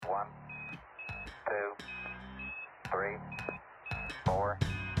3, 4.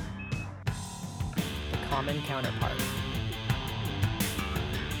 The common counterpart.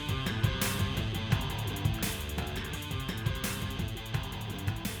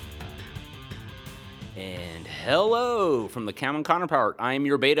 And hello from the Common Counterpart. I am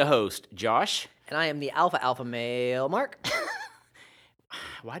your beta host, Josh. And I am the alpha male, Mark.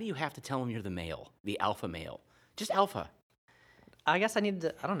 Why do you have to tell them you're the male, the alpha male? Just alpha. I guess I need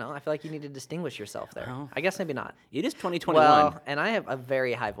to, I don't know, I feel like you need to distinguish yourself there. Oh. I guess maybe not. It is 2021. Well, and I have a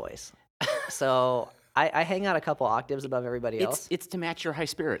very high voice. So I hang out a couple octaves above everybody else. It's to match your high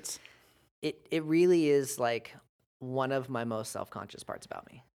spirits. It really is like one of my most self-conscious parts about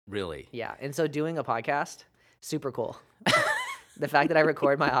me. Really? Yeah, and so doing a podcast, super cool. The fact that I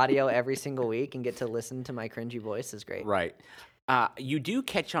record my audio every single week and get to listen to my cringy voice is great. Right. You do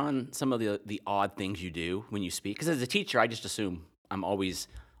catch on some of the odd things you do when you speak. Because as a teacher, I just assume I'm always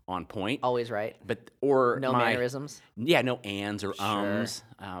on point. Always right. Or No mannerisms. Yeah, no ands or Sure. ums.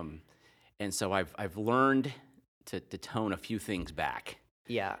 And so I've learned to tone a few things back.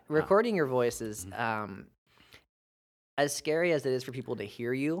 Yeah, recording your voice is as scary as it is for people to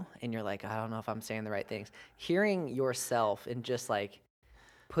hear you, and you're like, I don't know if I'm saying the right things. Hearing yourself and just like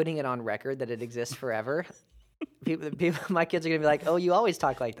putting it on record that it exists forever. people, my kids are gonna be like, "Oh, you always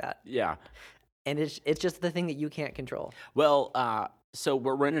talk like that," Yeah. and it's just the thing that you can't control. Well, so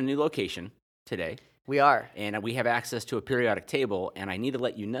we're in a new location today, We are. and we have access to a periodic table, and I need to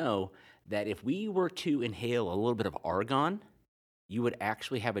let you know that if we were to inhale a little bit of argon, you would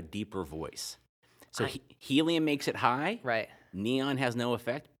actually have a deeper voice. So helium makes it high. Right. Neon has no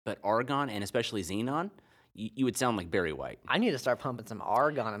effect, but argon, and especially xenon, you would sound like Barry White. I need to start pumping some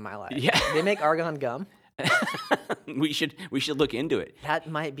argon in my life. Yeah. They make argon gum. we should look into it. That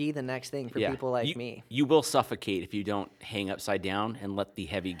might be the next thing for people like me. You will suffocate if you don't hang upside down and let the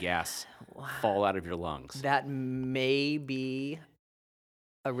heavy gas fall out of your lungs. That may be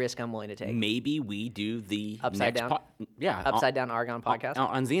a risk I'm willing to take. Maybe we do the Upside next down? Upside Down Argon podcast?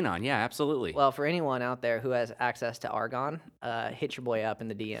 on Xenon. Yeah, absolutely. Well, for anyone out there who has access to argon, hit your boy up in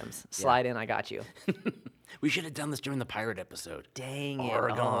the DMs. Slide in, I got you. We should have done this during the pirate episode. Dang it.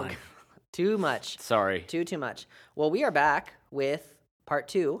 Argon. Oh, too much. Sorry. Too much. Well, we are back with part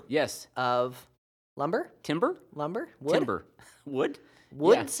 2 Yes. of lumber? Timber? Lumber? Wood? Timber. Wood?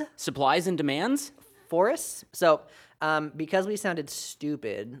 Woods? Yeah. Supplies and demands? Forests? So, because we sounded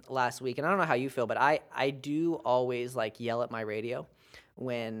stupid last week, and I don't know how you feel, but I do always like yell at my radio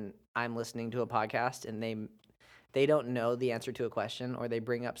when I'm listening to a podcast and they don't know the answer to a question, or they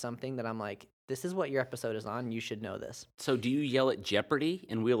bring up something that I'm like, this is what your episode is on. You should know this. So do you yell at Jeopardy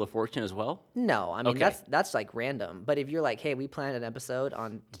and Wheel of Fortune as well? No, I mean, Okay. that's like random. But if you're like, hey, we planned an episode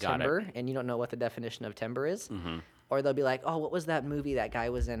on Got it. timber, and you don't know what the definition of timber is, Mm-hmm. or they'll be like, oh, what was that movie that guy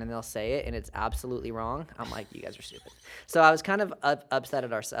was in? And they'll say it, and it's absolutely wrong. I'm like, you guys are stupid. So I was kind of upset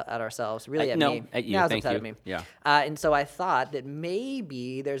at ourselves, really at No, me. at you. Yeah, I was Thank upset you. at me. Yeah. And so I thought that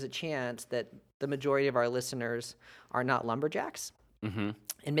maybe there's a chance that the majority of our listeners are not lumberjacks, Mm-hmm.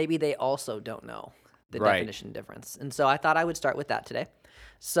 and maybe they also don't know the Right. definition difference. And so I thought I would start with that today.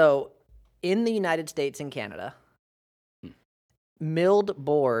 So in the United States and Canada, milled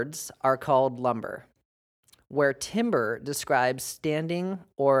boards are called lumber, where timber describes standing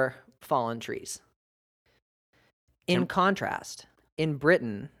or fallen trees. In contrast, in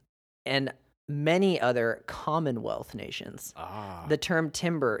Britain and many other Commonwealth nations, the term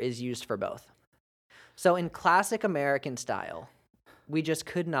timber is used for both. So in classic American style, we just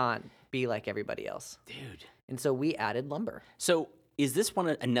could not be like everybody else. Dude. And so we added lumber. So is this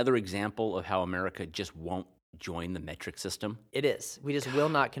another example of how America just won't join the metric system? It is. We just will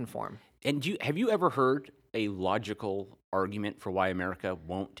not conform. And have you ever heard a logical argument for why America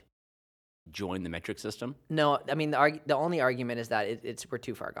won't join the metric system? No, I mean, the only argument is that we're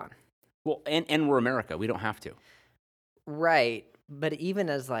too far gone. Well, and we're America. We don't have to. Right. But even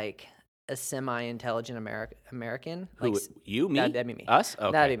as like a semi-intelligent American, Who? like You? Me? that'd be me. Us?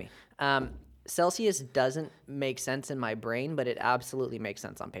 Okay. That'd be me. Celsius doesn't make sense in my brain, but it absolutely makes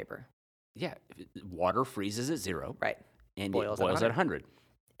sense on paper. Yeah. Water freezes at 0. Right. And Boils it at boils at 100.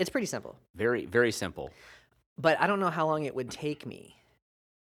 It's pretty simple. Very, very simple. But I don't know how long it would take me.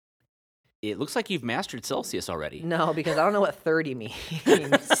 It looks like you've mastered Celsius already. No, because I don't know what 30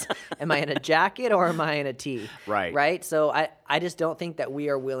 means. Am I in a jacket or am I in a tee? Right. Right? So I just don't think that we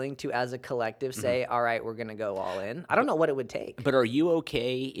are willing to, as a collective, say, all right, we're going to go all in. I don't know what it would take. But are you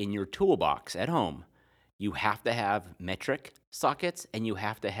okay in your toolbox at home? You have to have metric sockets and you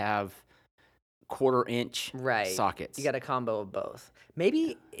have to have quarter-inch sockets. You got a combo of both.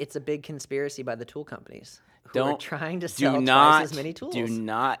 Maybe it's a big conspiracy by the tool companies who are trying to sell twice as many tools. Do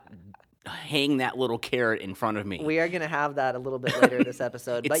not hang that little carrot in front of me. We are going to have that a little bit later in this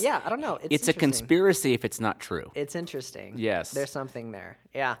episode. But yeah, I don't know. It's a conspiracy if it's not true. It's interesting. Yes. There's something there.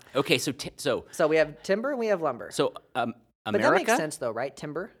 Yeah. Okay, so So we have timber and we have lumber. so But America. that makes sense though, right?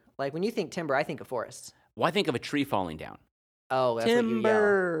 Timber? Like when you think timber, I think of forests. Well, I think of a tree falling down. Oh, that's what you yell.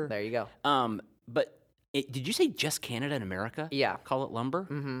 Timber. There you go. But did you say just Canada and America? Yeah. Call it lumber?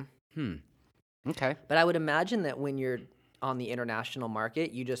 Mm-hmm. Okay. But I would imagine that when you're on the international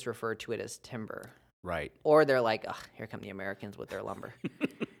market, you just refer to it as timber. Right. Or they're like, oh, here come the Americans with their lumber.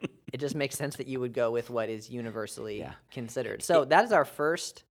 It just makes sense that you would go with what is universally considered. So that is our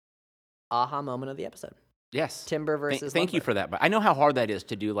first aha moment of the episode. Yes. Timber versus Thank you lumber. for that. But I know how hard that is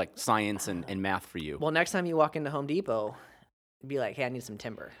to do like science and math for you. Well, next time you walk into Home Depot, be like, hey, I need some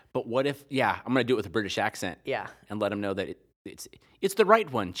timber. But what if, I'm going to do it with a British accent. Yeah. And let them know that it's the right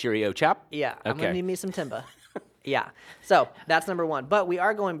one, cheerio, chap. Yeah, I'm going Okay. to need me some timber. Yeah. So that's number one. But we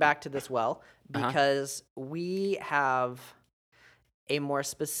are going back to this well because we have a more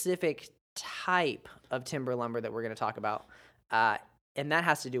specific type of timber lumber that we're going to talk about. And that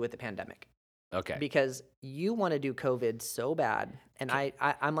has to do with the pandemic. Okay. Because you want to do COVID so bad. And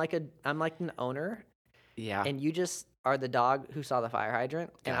I'm like an owner. Yeah. And you just are the dog who saw the fire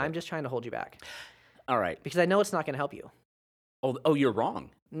hydrant. And Got it. I'm just trying to hold you back. All right. Because I know it's not going to help you. Oh, you're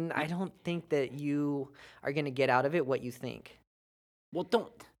wrong. I don't think that you are going to get out of it what you think. Well,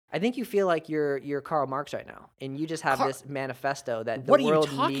 don't. I think you feel like you're Karl Marx right now, and you just have this manifesto that the What are you world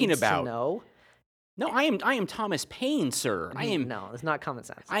talking needs about? to know. No, I am Thomas Paine, sir. No, it's not common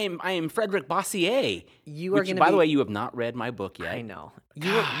sense. I am Frederick Bossier. You are which, going by to the way, you have not read my book yet. I know.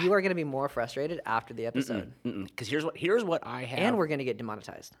 You are going to be more frustrated after the episode, Because here's what I have. and we're going to get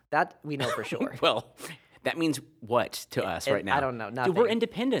demonetized. That we know for sure. Well, that means what to us right now? I don't know. Dude, Nothing. we're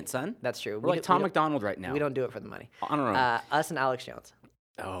independent, son. That's true. We're like Tom McDonald right now. We don't do it for the money. On our own. Us and Alex Jones.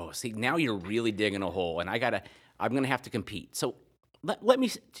 Oh, see, now you're really digging a hole, and I'm gonna have to compete. So let me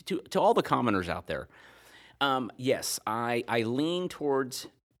to all the commenters out there. Yes, I lean towards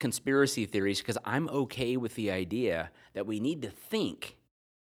conspiracy theories because I'm okay with the idea that we need to think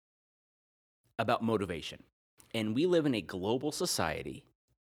about motivation, and we live in a global society,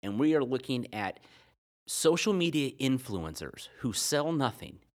 and we are looking at social media influencers who sell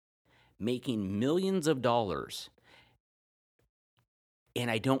nothing, making millions of dollars. And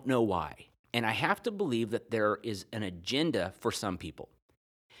I don't know why. And I have to believe that there is an agenda for some people.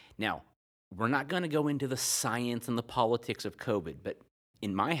 Now, we're not going to go into the science and the politics of COVID, but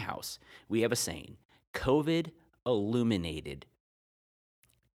in my house, we have a saying, COVID illuminated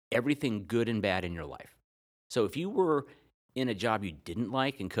everything good and bad in your life. So if you were in a job you didn't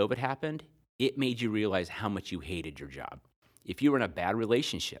like and COVID happened, it made you realize how much you hated your job. If you were in a bad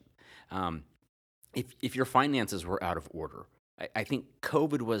relationship, if your finances were out of order, I think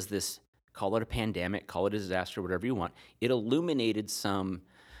COVID was this, call it a pandemic, call it a disaster, whatever you want. It illuminated some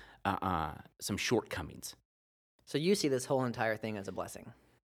shortcomings. So you see this whole entire thing as a blessing.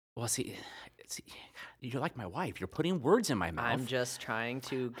 Well, see, you're like my wife. You're putting words in my mouth. I'm just trying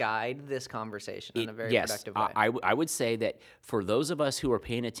to guide this conversation in a very yes, productive way. I would say that for those of us who are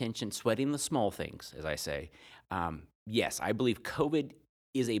paying attention, sweating the small things, as I say, yes, I believe COVID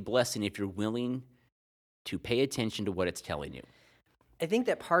is a blessing if you're willing to pay attention to what it's telling you. I think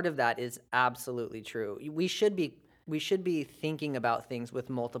that part of that is absolutely true. We should be thinking about things with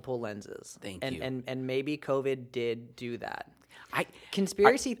multiple lenses. Thank you. And maybe COVID did do that.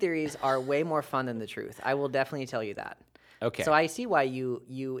 Conspiracy theories are way more fun than the truth. I will definitely tell you that. Okay. So I see why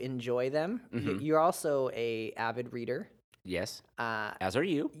you enjoy them. You're also a avid reader. Yes. As are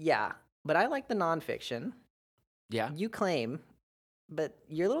you. Yeah, but I like the nonfiction. Yeah. You claim, but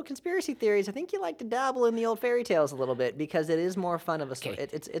your little conspiracy theories, I think you like to dabble in the old fairy tales a little bit because it is more fun of a story. Okay.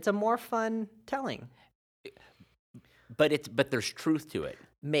 It's a more fun telling. But there's truth to it.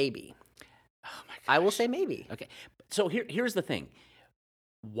 Maybe. Oh my gosh. I will say maybe. Okay. So here's the thing.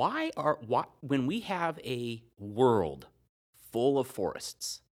 Why when we have a world full of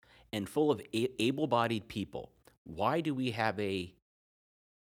forests and full of able-bodied people, why do we have a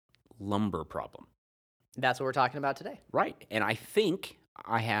lumber problem? That's what we're talking about today. Right. And I think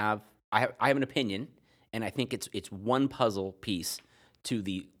I have an opinion, and I think it's one puzzle piece to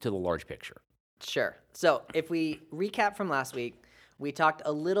the large picture. Sure. So if we recap from last week, we talked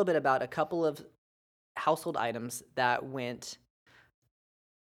a little bit about a couple of household items that went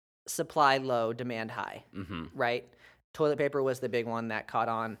supply low, demand high, right? Toilet paper was the big one that caught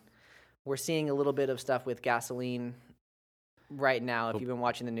on. We're seeing a little bit of stuff with gasoline right now. If you've been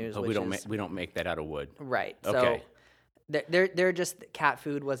watching the news, But we don't make that out of wood. right. Okay. So they're just cat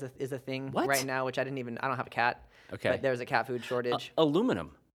food is a thing What? right now, which I don't have a cat. Okay. But there's a cat food shortage.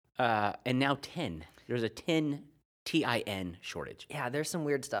 Aluminum. and now tin. There's a tin shortage. Yeah, there's some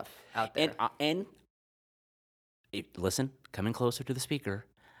weird stuff out there. Listen, coming closer to the speaker,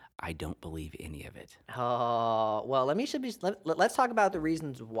 I don't believe any of it. Oh, well, let's talk about the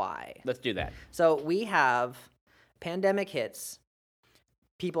reasons why. Let's do that. So we have pandemic hits,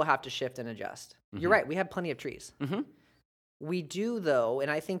 people have to shift and adjust. You're right, we have plenty of trees. Mm-hmm. We do though, and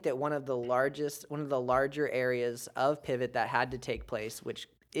I think that one of the larger areas of pivot that had to take place, which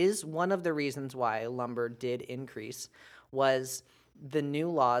is one of the reasons why lumber did increase, was the new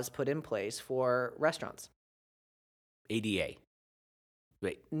laws put in place for restaurants. ADA.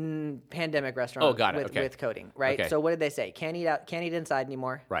 Wait. Pandemic restaurant Oh, got it. Okay. with coating, right? Okay. So what did they say? Can't eat inside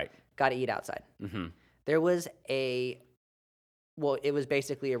anymore. Right. Got to eat outside. Mm-hmm. There was it was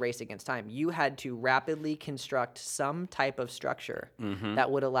basically a race against time. You had to rapidly construct some type of structure that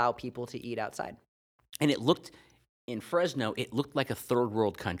would allow people to eat outside. And it looked, in Fresno, it looked like a third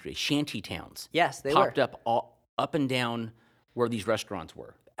world country. Shanty towns. Yes, they popped were. up and down where these restaurants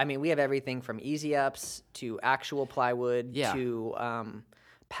were. I mean, we have everything from easy ups to actual plywood to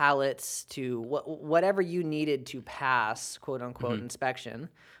pallets to whatever you needed to pass, quote unquote, inspection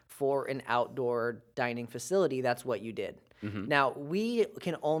for an outdoor dining facility. That's what you did. Now, we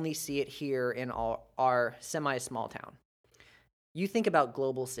can only see it here in our semi-small town. You think about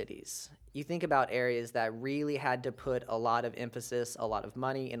global cities. You think about areas that really had to put a lot of emphasis, a lot of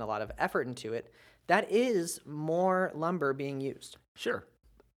money, and a lot of effort into it. That is more lumber being used. Sure.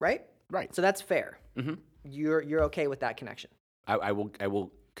 Right? Right. So that's fair. You're okay with that connection. I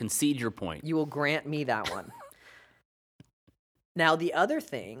will concede your point. You will grant me that one. Now, the other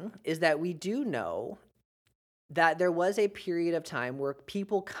thing is that we do know that there was a period of time where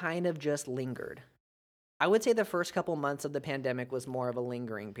people kind of just lingered. I would say the first couple months of the pandemic was more of a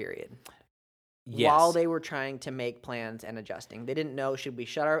lingering period. Yes. While they were trying to make plans and adjusting. They didn't know, should we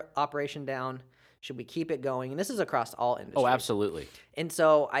shut our operation down? Should we keep it going? And this is across all industries. Oh, absolutely. And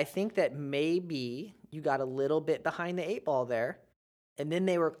so I think that maybe you got a little bit behind the eight ball there, and then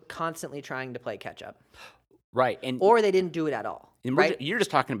they were constantly trying to play catch up. Right. Or they didn't do it at all. Right? You're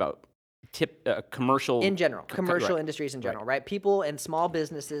just talking about commercial... In general, commercial right. industries in general, right? People and small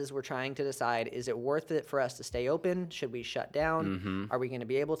businesses were trying to decide, is it worth it for us to stay open? Should we shut down? Are we going to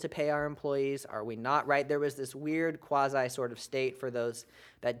be able to pay our employees? Are we not, right? There was this weird quasi sort of state for those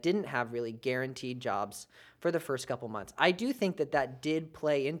that didn't have really guaranteed jobs for the first couple months. I do think that did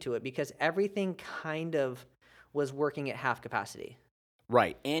play into it because everything kind of was working at half capacity.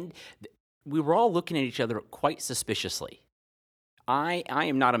 Right. And we were all looking at each other quite suspiciously. I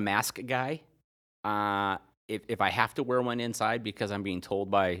am not a mask guy. If I have to wear one inside because I'm being told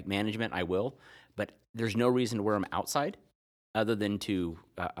by management, I will. But there's no reason to wear them outside other than to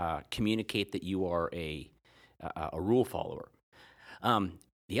communicate that you are a rule follower.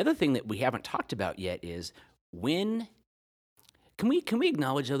 The other thing that we haven't talked about yet is can we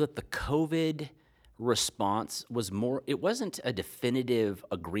acknowledge, though, that the COVID response was more, it wasn't a definitive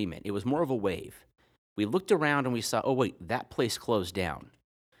agreement. It was more of a wave. We looked around and we saw, oh, wait, that place closed down.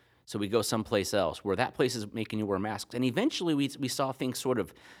 So we go someplace else where that place is making you wear masks. And eventually we saw things sort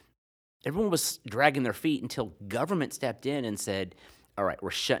of, everyone was dragging their feet until government stepped in and said, all right, we're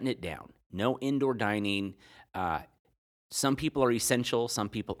shutting it down. No indoor dining. Some people are essential, some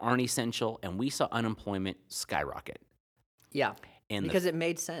people aren't essential. And we saw unemployment skyrocket. Yeah, because it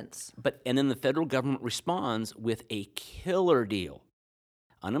made sense. And then the federal government responds with a killer deal.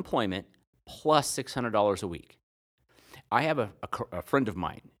 Unemployment plus $600 a week. I have a friend of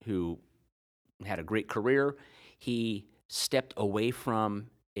mine who had a great career. He stepped away from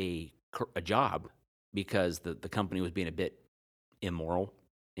a job because the company was being a bit immoral,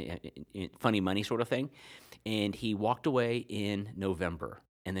 funny money sort of thing. And he walked away in November,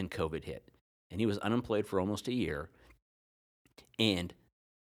 and then COVID hit. And he was unemployed for almost a year. And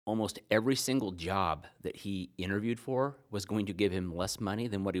almost every single job that he interviewed for was going to give him less money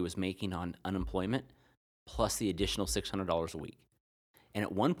than what he was making on unemployment, plus the additional $600 a week. And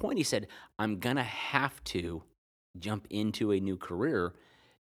at one point he said, I'm going to have to jump into a new career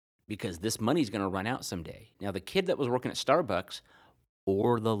because this money's going to run out someday. Now, the kid that was working at Starbucks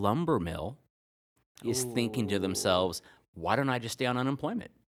or the lumber mill is thinking to themselves, why don't I just stay on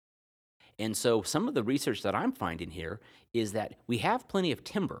unemployment? And so some of the research that I'm finding here is that we have plenty of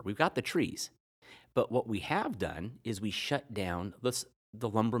timber. We've got the trees. But what we have done is we shut down the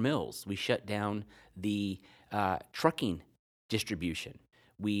lumber mills. We shut down the trucking distribution.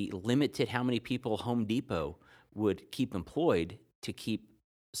 We limited how many people Home Depot would keep employed to keep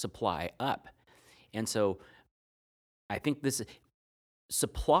supply up. And so I think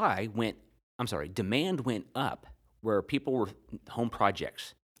demand went up where people were home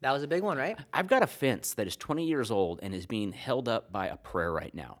projects. That was a big one, right? I've got a fence that is 20 years old and is being held up by a prayer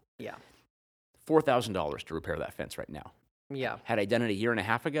right now. Yeah. $4,000 to repair that fence right now. Yeah. Had I done it a year and a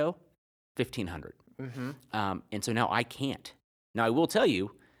half ago, $1,500. And so now I can't. Now I will tell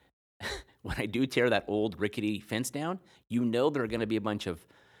you, when I do tear that old rickety fence down, you know there are going to be a bunch of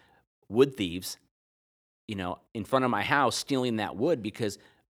wood thieves, in front of my house stealing that wood because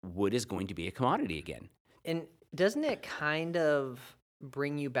wood is going to be a commodity again. And doesn't it kind of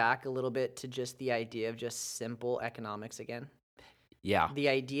bring you back a little bit to just the idea of just simple economics again? Yeah, The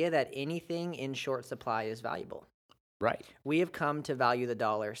idea that anything in short supply is valuable. right. We have come to value the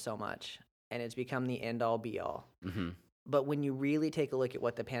dollar so much, and it's become the end all be all. Mm-hmm. But when you really take a look at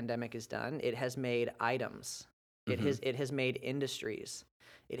what the pandemic has done, it has made items. It has made industries.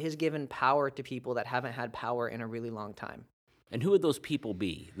 It has given power to people that haven't had power in a really long time. And who would those people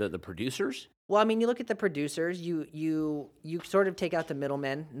be? The producers? Well, I mean, you look at the producers, you sort of take out the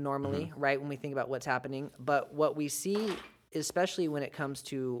middlemen normally, right, when we think about what's happening. But what we see, especially when it comes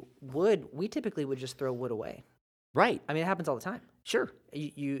to wood, we typically would just throw wood away. Right. I mean, it happens all the time. Sure.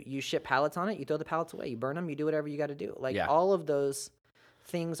 You ship pallets on it, you throw the pallets away, you burn them, you do whatever you got to do. Like Yeah. all of those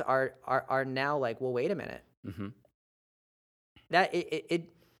things are now like, well, wait a minute. Mm-hmm. That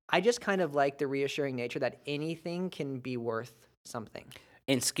I just kind of like the reassuring nature that anything can be worth something.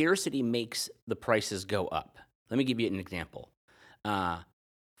 And scarcity makes the prices go up. Let me give you an example.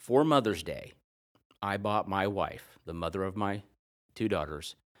 For Mother's Day, I bought my wife, the mother of my 2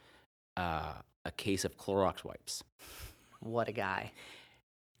 daughters, a case of Clorox wipes. What a guy.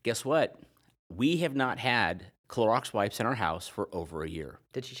 Guess what? We have not had Clorox wipes in our house for over a year.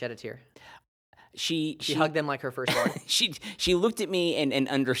 Did she shed a tear? She hugged them like her firstborn. she looked at me and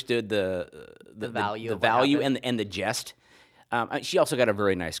understood the value the of what value happened. and the jest. She also got a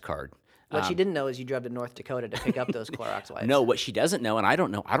very nice card. What she didn't know is you drove to North Dakota to pick up those Clorox wipes. No, what she doesn't know, and I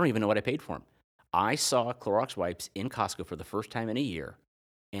don't know, I don't even know what I paid for them. I saw Clorox wipes in Costco for the first time in a year,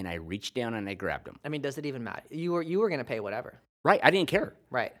 and I reached down and I grabbed them. I mean, does it even matter? You were going to pay whatever. Right, I didn't care.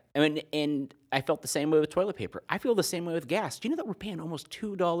 Right. I mean, and I felt the same way with toilet paper. I feel the same way with gas. Do you know that we're paying almost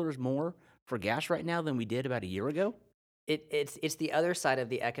 $2 more for gas right now than we did about a year ago? It's the other side of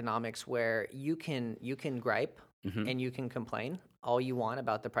the economics where you can gripe Mm-hmm. and you can complain all you want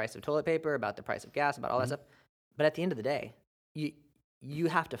about the price of toilet paper, about the price of gas, about all that stuff. But at the end of the day, you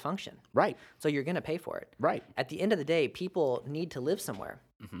have to function. Right, So you're going to pay for it. right. At the end of the day, people need to live somewhere.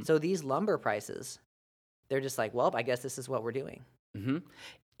 So these lumber prices, they're just like, well, I guess this is what we're doing. Mm-hmm.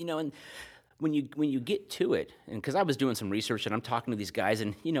 And when you get to it, and because I was doing some research and I'm talking to these guys,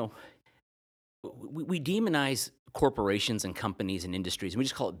 and we demonize corporations and companies and industries, and we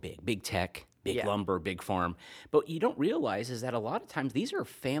just call it big tech, big lumber, big farm. But what you don't realize is that a lot of times these are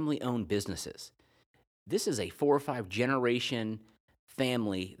family-owned businesses. This is a 4 or 5 generation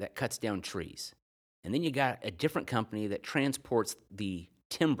family that cuts down trees. And then you got a different company that transports the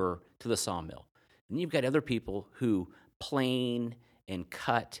timber to the sawmill. And you've got other people who plane and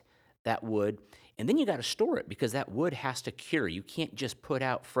cut that wood. And then you got to store it because that wood has to cure. You can't just put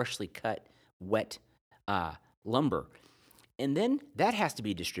out freshly cut, wet lumber. And then that has to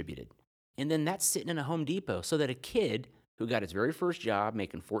be distributed. And then that's sitting in a Home Depot so that a kid who got his very first job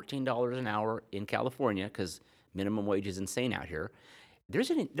making $14 an hour in California, because minimum wage is insane out here,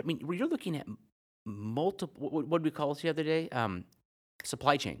 you're looking at multiple, what did we call it the other day?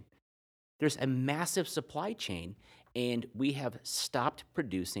 Supply chain. There's a massive supply chain, and we have stopped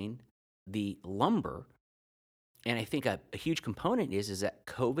producing the lumber. And I think a huge component is that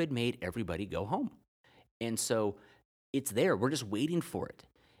COVID made everybody go home. And so it's there. We're just waiting for it.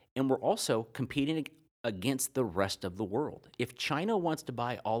 And we're also competing against the rest of the world. If China wants to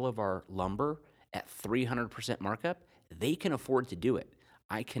buy all of our lumber at 300% markup, they can afford to do it.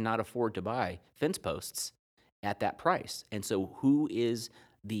 I cannot afford to buy fence posts at that price. And so who is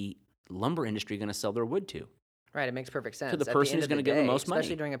the lumber industry going to sell their wood to? Right, it makes perfect sense. To the At person end who's of going to give day, the most money.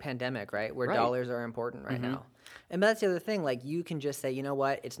 especially during a pandemic, right, where Right. dollars are important right now. And that's the other thing. Like, you can just say, you know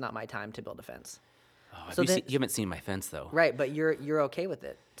what, it's not my time to build a fence. Oh, So you haven't seen my fence, though. Right, but you're okay with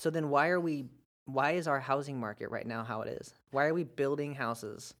it. So then why is our housing market right now how it is? Why are we building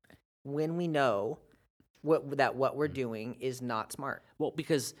houses when we know what we're doing is not smart? Well,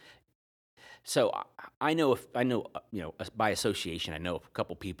 because so I know by association, I know a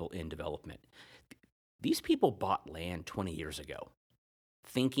couple people in development. These people bought land 20 years ago,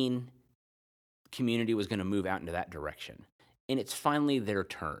 thinking community was going to move out into that direction, and it's finally their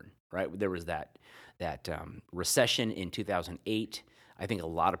turn. Right? There was that recession in 2008. I think a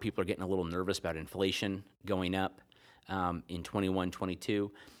lot of people are getting a little nervous about inflation going up in 21,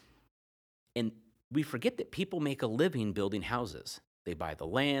 22. And we forget that people make a living building houses. They buy the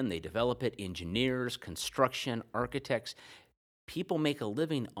land, they develop it, engineers, construction, architects. People make a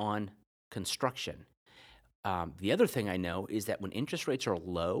living on construction. The other thing I know is that when interest rates are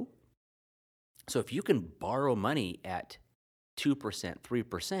low, so if you can borrow money at 2%,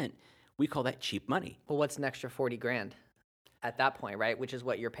 3%, we call that cheap money. Well, what's an extra 40 grand at that point, right? Which is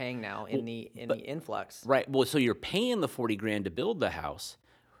what you're paying now in the influx. Right. Well, so you're paying the 40 grand to build the house,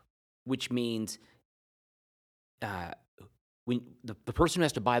 which means when the person who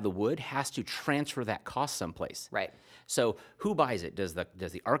has to buy the wood has to transfer that cost someplace. Right. So who buys it? Does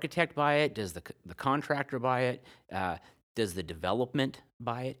the architect buy it? Does the contractor buy it? Does the development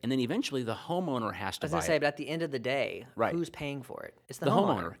buy it? And then eventually the homeowner has to buy it. I was going to say, but at the end of the day, Right. who's paying for it? It's the The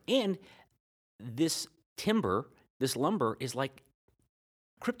homeowner. And this timber, this lumber is like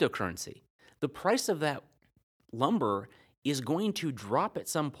cryptocurrency. The price of that lumber is going to drop at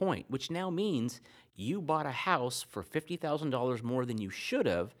some point, which now means you bought a house for $50,000 more than you should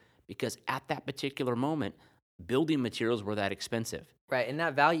have because at that particular moment, building materials were that expensive. Right, and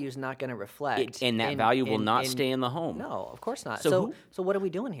that value is not going to reflect. And that value will not stay in the home. No, of course not. So So what are we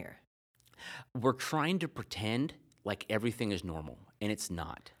doing here? We're trying to pretend like everything is normal, and it's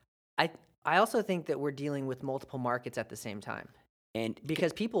not. I also think that we're dealing with multiple markets at the same time. And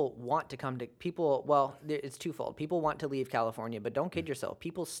because people want to come to it's twofold. People want to leave California, but don't kid yourself.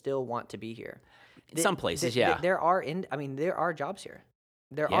 People still want to be here. In some places, yeah. There are jobs here.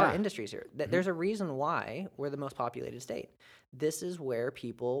 There Yeah. are industries here. There's a reason why we're the most populated state. This is where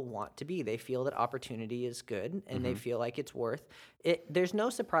people want to be. They feel that opportunity is good, and they feel like it's worth it. There's no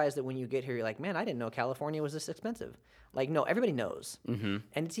surprise that when you get here, you're like, man, I didn't know California was this expensive. Like, no, everybody knows. And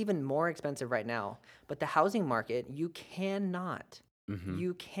it's even more expensive right now. But the housing market, you cannot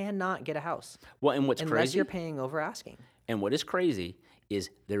get a house. Well, and what's unless crazy, you're paying over asking. and what is crazy is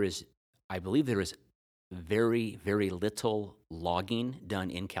I believe there is very, very little logging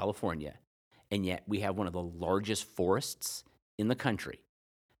done in California, and yet we have one of the largest forests in the country.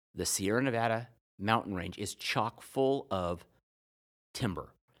 The Sierra Nevada mountain range is chock full of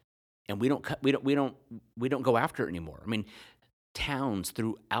timber, and we don't go after it anymore. I mean, towns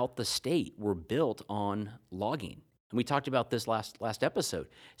throughout the state were built on logging, and we talked about this last episode.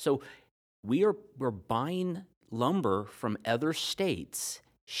 So we're buying lumber from other states,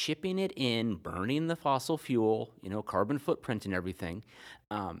 shipping it in, burning the fossil fuel, carbon footprint and everything,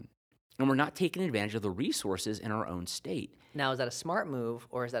 and we're not taking advantage of the resources in our own state. Now, is that a smart move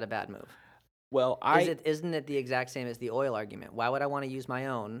or is that a bad move? Well, Isn't it the exact same as the oil argument? Why would I want to use my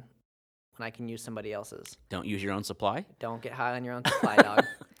own when I can use somebody else's? Don't use your own supply. Don't get high on your own supply, dog.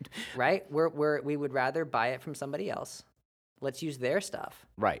 Right? We would rather buy it from somebody else. Let's use their stuff.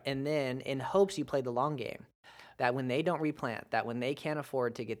 Right. And then in hopes you play the long game. That when they don't replant, that when they can't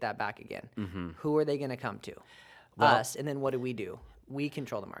afford to get that back again, who are they going to come to? Us. And then what do? We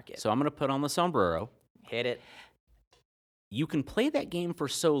control the market. So I'm going to put on the sombrero. Hit it. You can play that game for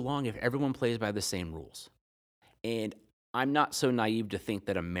so long if everyone plays by the same rules. And I'm not so naive to think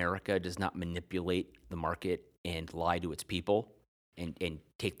that America does not manipulate the market and lie to its people and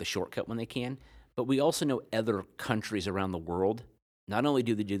take the shortcut when they can. But we also know other countries around the world, not only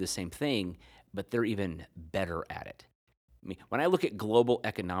do they do the same thing, but they're even better at it. I mean, when I look at global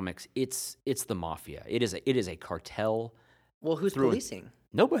economics, it's the mafia. It is a cartel. Well, who's policing?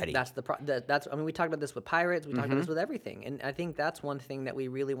 Nobody. That's we talked about this with pirates. We talked about this with everything. And I think that's one thing that we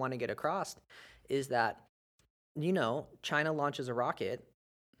really want to get across is that, China launches a rocket,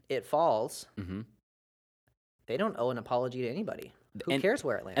 it falls. They don't owe an apology to anybody. Who cares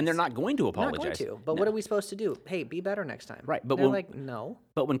where it lands? And they're not going to They're apologize. not going to. But what are we supposed to do? Hey, be better next time. Right. But they're like, no.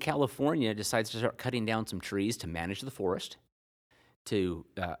 But when California decides to start cutting down some trees to manage the forest, to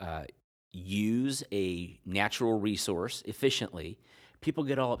use a natural resource efficiently, people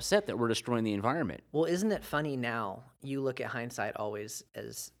get all upset that we're destroying the environment. Well, isn't it funny now? You look at hindsight always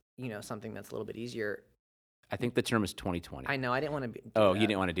as, something that's a little bit easier. I think the term is 2020. I know. I didn't want to be. You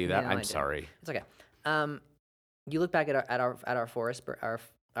didn't want to do that? No, I'm sorry. It's okay. You look back at our forest,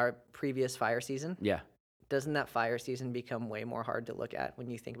 our previous fire season. Yeah. Doesn't that fire season become way more hard to look at when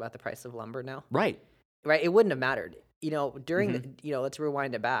you think about the price of lumber now? Right. Right. It wouldn't have mattered. During let's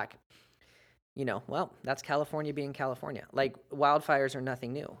rewind it back. That's California being California. Like, wildfires are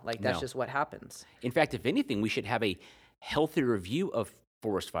nothing new. Like, that's just what happens. In fact, if anything, we should have a healthier view of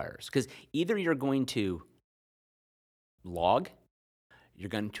forest fires, because either you're going to log, you're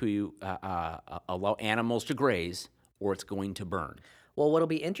going to allow animals to graze, or it's going to burn. Well, what'll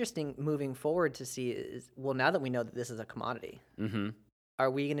be interesting moving forward to see is, now that we know that this is a commodity,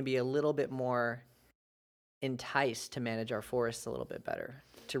 are we going to be a little bit more enticed to manage our forests a little bit better,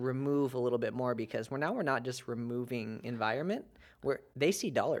 to remove a little bit more, because we're not just removing environment, Where they see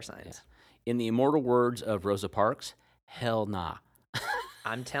dollar signs. In the immortal words of Rosa Parks, hell nah.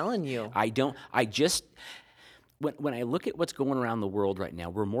 I'm telling you. When I look at what's going around the world right now,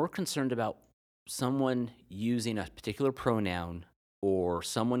 we're more concerned about someone using a particular pronoun or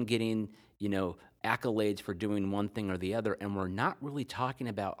someone getting, accolades for doing one thing or the other, and we're not really talking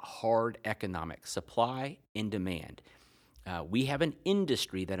about hard economics, supply and demand. We have an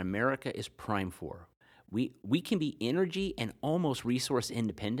industry that America is primed for. We can be energy and almost resource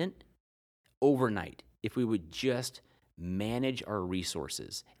independent overnight if we would just manage our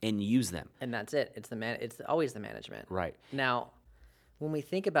resources and use them. And that's it. It's always the management. Right. Now, when we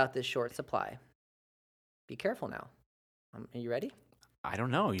think about this short supply, be careful now. Are you ready? I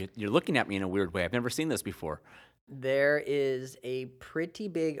don't know. You're looking at me in a weird way. I've never seen this before. There is a pretty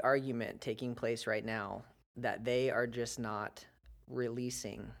big argument taking place right now that they are just not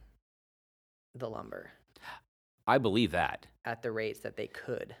releasing the lumber I believe that. at the rates that they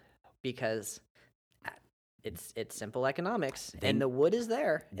could, because it's simple economics, and the wood is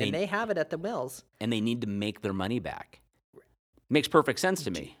there, and they have it at the mills. And they need to make their money back. Makes perfect sense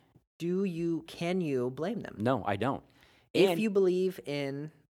to me. Can you blame them? No, I don't. If you believe in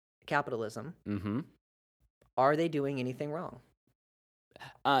capitalism, are they doing anything wrong?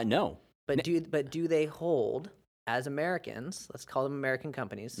 No. But do they hold, as Americans, let's call them American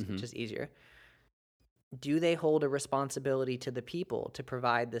companies, which is easier, do they hold a responsibility to the people to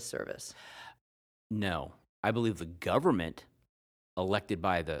provide this service? No. I believe the government, elected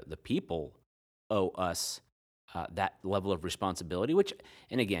by the people, owe us that level of responsibility, which,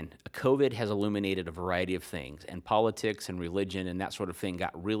 and again, COVID has illuminated a variety of things, and politics and religion and that sort of thing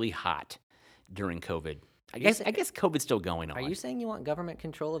got really hot during COVID. I guess COVID's still going on. Are you saying you want government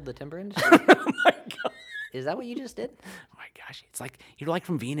control of the timber industry? Oh my God. Is that what you just did? Oh my gosh, it's like you're like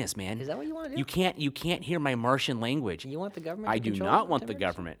from Venus, man. Is that what you want to do? You can't hear my Martian language. You want the government? I to do control not want the timber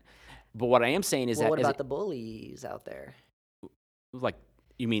industry? government. But what I am saying is Well, that what about the bullies out there? like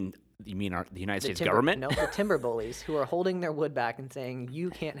you mean the United States timber, government? No, the timber bullies who are holding their wood back and saying you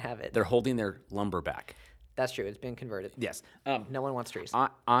can't have it. They're holding their lumber back. That's true. It's been converted. Yes. No one wants trees.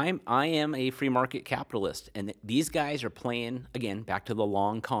 I am a free market capitalist, and these guys are playing, again, back to the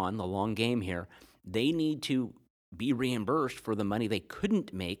long game here. They need to be reimbursed for the money they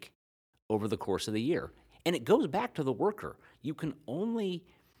couldn't make over the course of the year. And it goes back to the worker. You can only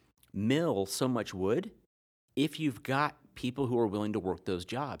mill so much wood if you've got people who are willing to work those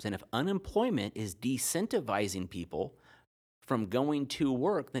jobs. And if unemployment is decentivizing people from going to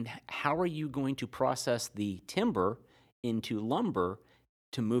work, then how are you going to process the timber into lumber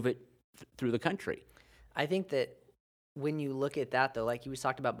to move it through the country? I think that when you look at that, though, like you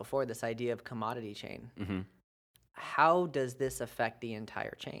talked about before, this idea of commodity chain, how does this affect the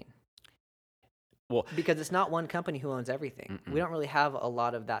entire chain? Well, because it's not one company who owns everything. We don't really have a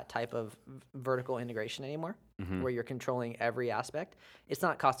lot of that type of vertical integration anymore, where you're controlling every aspect. It's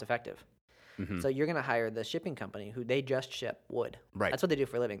not cost effective. So you're going to hire the shipping company who they just ship wood. Right. That's what they do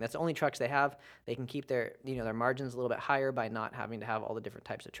for a living. That's the only trucks they have. They can keep their margins a little bit higher by not having to have all the different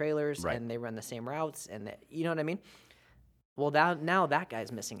types of trailers, and they run the same routes, and you know what I mean? Well, now that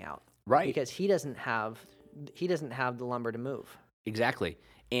guy's missing out. Right. Because he doesn't have the lumber to move. Exactly.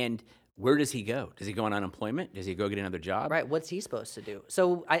 And where does he go? Does he go on unemployment? Does he go get another job? Right. What's he supposed to do?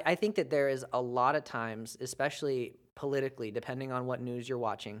 So I think that there is a lot of times, especially politically, depending on what news you're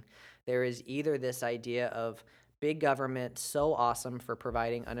watching, there is either this idea of big government, so awesome for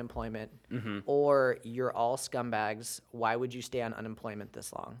providing unemployment, or you're all scumbags. Why would you stay on unemployment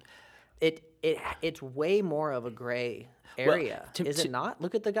this long? It's way more of a gray area, is it not?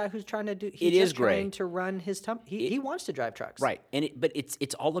 Look at the guy who's trying to do. He's just trying to run his. He wants to drive trucks, right? But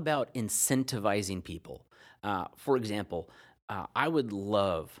it's all about incentivizing people. For example, I would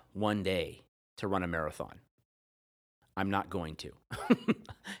love one day to run a marathon. I'm not going to.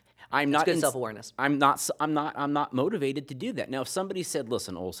 It's good self-awareness. I'm not motivated to do that. Now, if somebody said,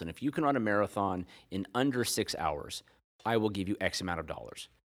 "Listen, Olson, if you can run a marathon in under 6 hours, I will give you X amount of dollars."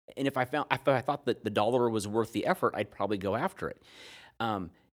 And if I thought that the dollar was worth the effort, I'd probably go after it.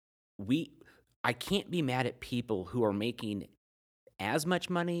 I can't be mad at people who are making as much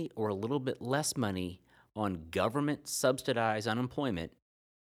money or a little bit less money on government subsidized unemployment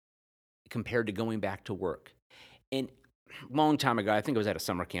compared to going back to work. And a long time ago, I think I was at a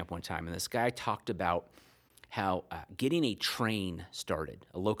summer camp one time, and this guy talked about how getting a train started,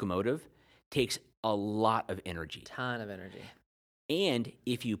 a locomotive, takes a lot of energy. Ton of energy. And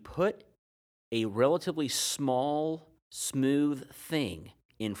if you put a relatively small, smooth thing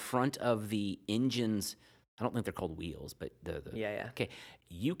in front of the engine's, I don't think they're called wheels, but the Yeah. Okay,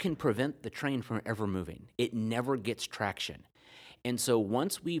 you can prevent the train from ever moving. It never gets traction. And so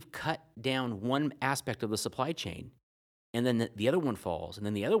once we've cut down one aspect of the supply chain, and then the other one falls, and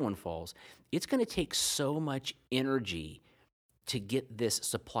then the other one falls, it's going to take so much energy to get this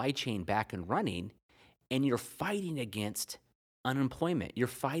supply chain back and running, and you're fighting against unemployment. You're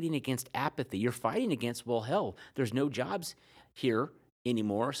fighting against apathy. You're fighting against, well, hell, there's no jobs here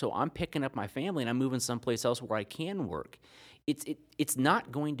anymore, so I'm picking up my family and I'm moving someplace else where I can work. It's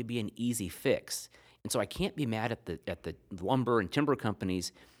not going to be an easy fix. And so I can't be mad at the lumber and timber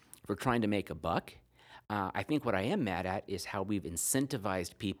companies for trying to make a buck. I think what I am mad at is how we've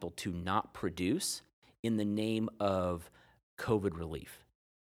incentivized people to not produce in the name of COVID relief.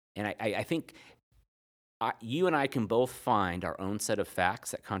 And I think you and I can both find our own set of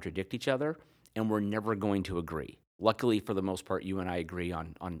facts that contradict each other, and we're never going to agree. Luckily, for the most part, you and I agree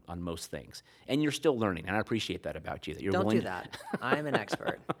on most things. And you're still learning, and I appreciate that about you. That you're Don't willing do that. I'm an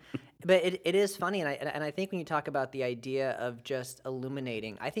expert. But it is funny, and I think when you talk about the idea of just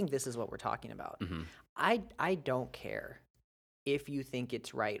illuminating, I think this is what we're talking about. Mm-hmm. I don't care if you think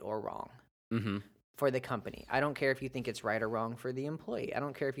it's right or wrong Mm-hmm. for the company. I don't care if you think it's right or wrong for the employee. I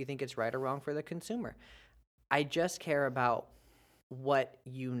don't care if you think it's right or wrong for the consumer. I just care about what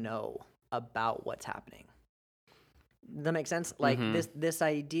you know about what's happening. Does that make sense? Like this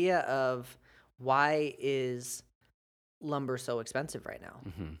idea of why is lumber so expensive right now?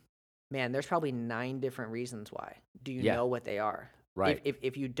 Mm-hmm. Man, there's probably 9 different reasons why. Do you Yeah. know what they are? Right.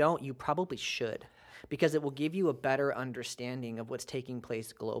 If you don't, you probably should, because it will give you a better understanding of what's taking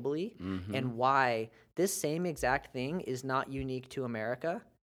place globally and why this same exact thing is not unique to America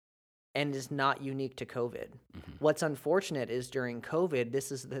and is not unique to COVID. What's unfortunate is during COVID,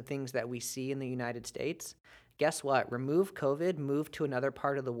 this is the things that we see in the United States. Guess what? Remove COVID, move to another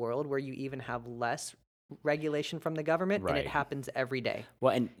part of the world where you even have less regulation from the government, and Right. it happens every day.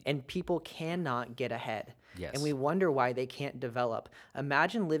 Well, And people cannot get ahead. Yes. And we wonder why they can't develop.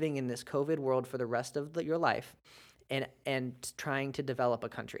 Imagine living in this COVID world for the rest of your life and trying to develop a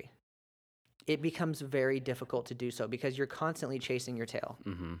country. It becomes very difficult to do so because you're constantly chasing your tail.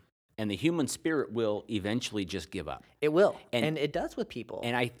 and the human spirit will eventually just give up. It will. And- And it does with people.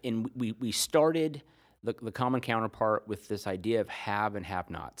 And we started the common counterpart with this idea of have and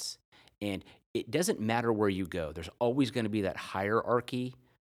have-nots. And it doesn't matter where you go. There's always going to be that hierarchy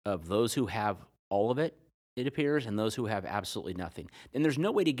of those who have all of it, it appears, and those who have absolutely nothing. And there's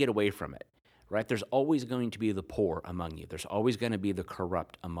no way to get away from it, right? There's always going to be the poor among you. There's always going to be the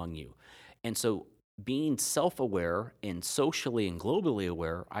corrupt among you. And so being self-aware and socially and globally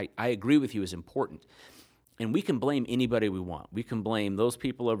aware, I agree with you, is important. And we can blame anybody we want. We can blame those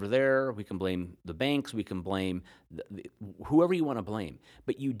people over there. We can blame the banks. We can blame whoever you want to blame.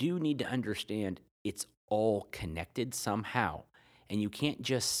 But you do need to understand it's all connected somehow. And you can't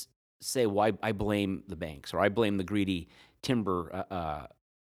just say, well, I blame the banks, or I blame the greedy timber,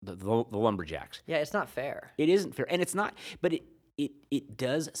 the lumberjacks. Yeah, it's not fair. It isn't fair. And it's not, but it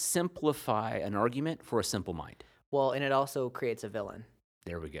does simplify an argument for a simple mind. Well, and it also creates a villain.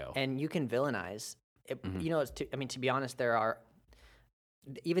 There we go. And you can villainize. You know, to be honest,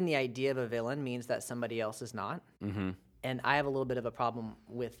 even the idea of a villain means that somebody else is not. Mm-hmm. And I have a little bit of a problem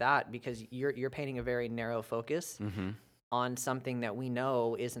with that because you're painting a very narrow focus on something that we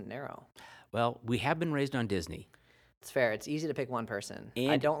know isn't narrow. Well, we have been raised on Disney. It's fair. It's easy to pick one person. I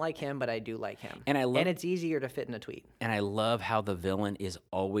And- don't like him, but I do like him. And I love- and it's easier to fit in a tweet. And I love how the villain is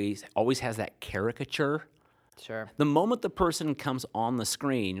always has that caricature. Sure. The moment the person comes on the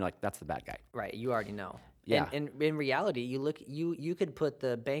screen, you're like, that's the bad guy. Right. You already know. Yeah. And in reality, you could put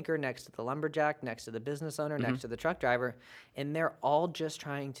the banker next to the lumberjack, next to the business owner, next to the truck driver, and they're all just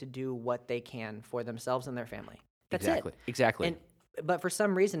trying to do what they can for themselves and their family. That's Exactly. it. Exactly. But for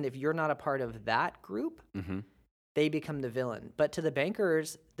some reason, if you're not a part of that group, they become the villain. But to the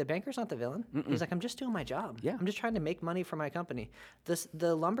banker's not the villain. He's like, I'm just doing my job. Yeah. I'm just trying to make money for my company.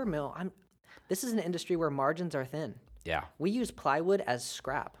 The lumber mill, this is an industry where margins are thin. Yeah. We use plywood as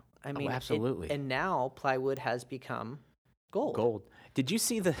scrap. I mean, absolutely. and now plywood has become gold. Gold. Did you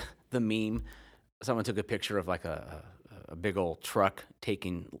see the meme? Someone took a picture of like a big old truck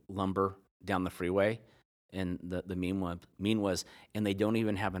taking lumber down the freeway, and the meme was, and they don't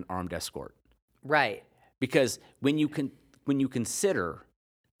even have an armed escort. Right. Because when you consider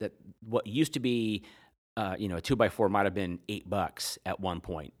that what used to be, a 2x4 might have been $8 at one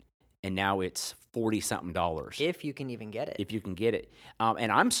point, and now it's $40-something. If you can even get it. If you can get it, and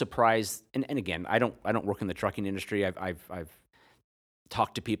I'm surprised. And again, I don't work in the trucking industry. I've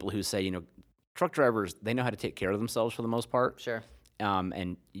talked to people who say, truck drivers, they know how to take care of themselves for the most part. Sure.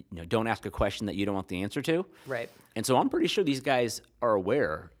 And don't ask a question that you don't want the answer to. Right. And so I'm pretty sure these guys are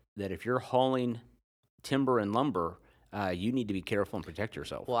aware that if you're hauling timber and lumber you need to be careful and protect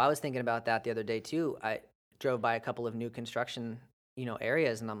yourself. Well, I was thinking about that the other day too. I drove by a couple of new construction,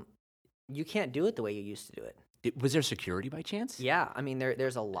 areas, and you can't do it the way you used to do it. Was there security by chance? Yeah, I mean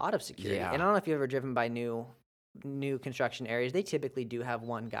there's a lot of security. Yeah. And I don't know if you've ever driven by new construction areas. They typically do have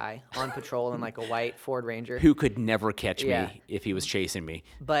one guy on patrol in like a white Ford Ranger. Who could never catch Yeah. me if he was chasing me.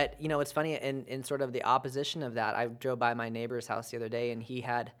 But it's funny, in sort of the opposition of that, I drove by my neighbor's house the other day, and he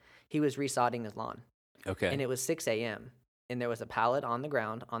was resodding his lawn. Okay. And it was 6 a.m. and there was a pallet on the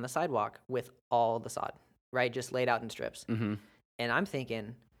ground on the sidewalk with all the sod, right, just laid out in strips. Mm-hmm. And I'm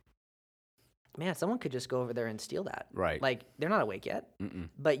thinking, man, someone could just go over there and steal that. Right. Like, they're not awake yet. Mm-mm.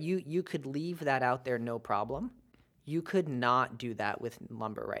 But you could leave that out there, no problem. You could not do that with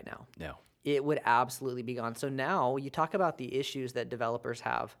lumber right now. No. It would absolutely be gone. So now you talk about the issues that developers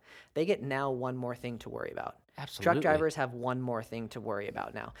have. They get now one more thing to worry about. Absolutely. Truck drivers have one more thing to worry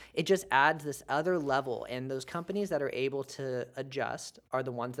about now. It just adds this other level, and those companies that are able to adjust are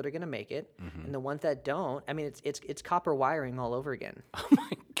the ones that are going to make it, and the ones that don't, I mean, it's copper wiring all over again. Oh my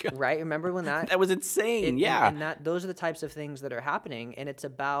God. Right? Remember when that? That was insane. And Yeah. those are the types of things that are happening, and it's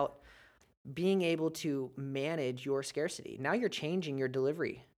about being able to manage your scarcity. Now you're changing your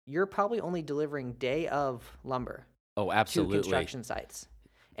delivery. You're probably only delivering day of lumber Oh, to absolutely. construction sites,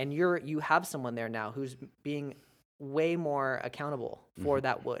 and you have someone there now who's being way more accountable for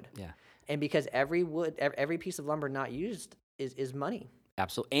that wood. Yeah. And because every piece of lumber not used is money.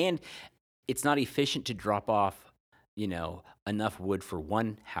 Absolutely. And it's not efficient to drop off, enough wood for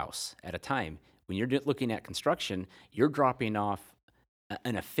one house at a time. When you're looking at construction, you're dropping off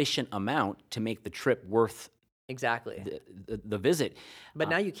an efficient amount to make the trip worth Exactly. the visit. But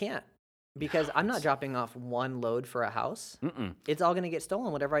now you can't, because I'm not dropping off one load for a house. Mm-mm. It's all going to get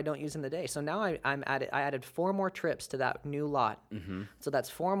stolen, whatever I don't use in the day. So now I added 4 more trips to that new lot. Mm-hmm. So that's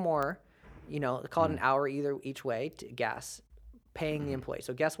 4 more, call it an hour either each way to gas, paying the employee.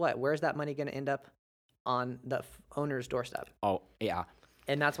 So guess what? Where's that money going to end up? On the owner's doorstep. Oh, yeah.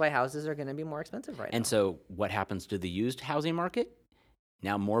 And that's why houses are going to be more expensive right now. And so what happens to the used housing market?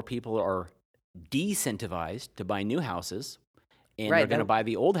 Now more people are decentivized to buy new houses, and Right, they're going to that- buy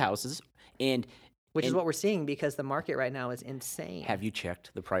the old houses. Which is and what we're seeing, because the market right now is insane. have you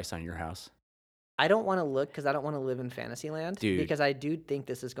checked the price on your house? I don't want to look, because I don't want to live in fantasy land. Dude. Because I do think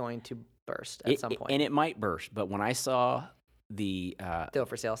this is going to burst at some point. And it might burst, but when I saw the Still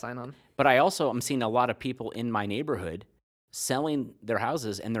for sale sign on. but I'm seeing a lot of people in my neighborhood selling their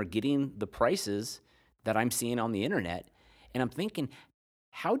houses, and they're getting the prices that I'm seeing on the internet. And I'm thinking,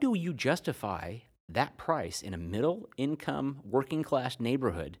 how do you justify that price in a middle income, working class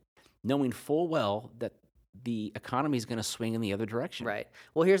neighborhood, knowing full well that the economy is going to swing in the other direction? Right.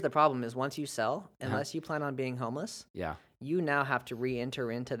 Well, here's the problem is, once you sell, unless you plan on being homeless, Yeah. you now have to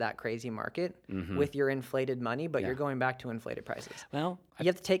re-enter into that crazy market with your inflated money, but you're going back to inflated prices. Well, You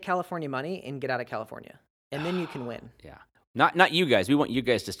have to take California money and get out of California, and then you can win. yeah. Not you guys. We want you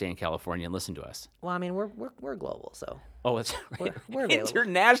guys to stay in California and listen to us. Well, I mean, we're global, so Oh, that's right. we're available.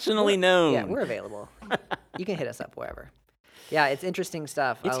 Internationally known. yeah, we're available. You can hit us up wherever. Yeah, it's interesting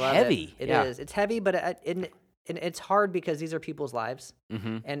stuff. It's I love heavy. It Yeah. is. It's heavy, but it's hard because these are people's lives,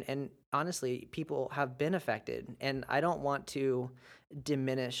 Mm-hmm. and honestly, people have been affected, and I don't want to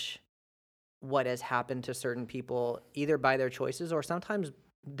diminish what has happened to certain people, either by their choices or sometimes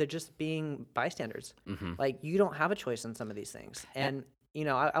they're just being bystanders. Mm-hmm. Like, you don't have a choice in some of these things, and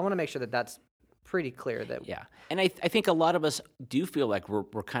I want to make sure that that's pretty clear. That Yeah, and I think a lot of us do feel like we're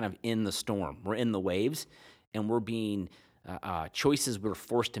kind of in the storm. We're in the waves, and we're being choices we're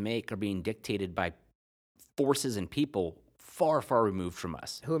forced to make are being dictated by forces and people far, far removed from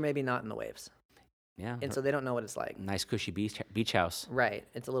us. who are maybe not in the waves, Yeah, and so they don't know what it's like. nice cushy beach house. Right.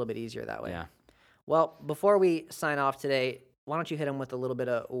 It's a little bit easier that way. Yeah. Well, before we sign off today, why don't you hit them with a little bit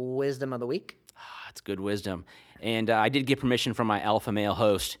of wisdom of the week? It's good wisdom, and I did get permission from my alpha male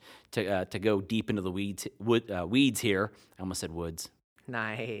host to go deep into the weeds here. I almost said woods.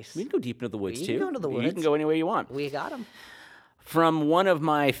 Nice. We can go deep into the woods We too. can go into the You woods. can go anywhere you want. We got them. From one of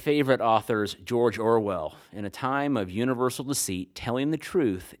my favorite authors, George Orwell, in a time of universal deceit, telling the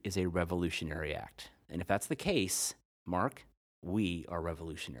truth is a revolutionary act. And if that's the case, Mark, we are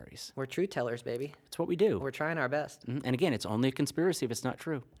revolutionaries. We're truth tellers, baby. It's what we do. We're trying our best. Mhm. And again, it's only a conspiracy if it's not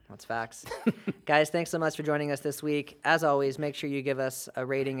true. That's facts. Guys, thanks so much for joining us this week. As always, make sure you give us a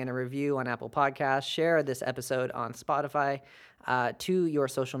rating and a review on Apple Podcasts. Share this episode on Spotify, to your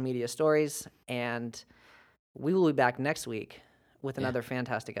social media stories. And we will be back next week with another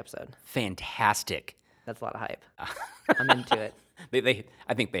fantastic episode. Fantastic. That's a lot of hype. I'm into it.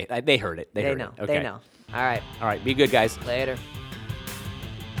 I think they heard it. They heard They know. it. Okay. They know. All right. All right. Be good, guys. Later.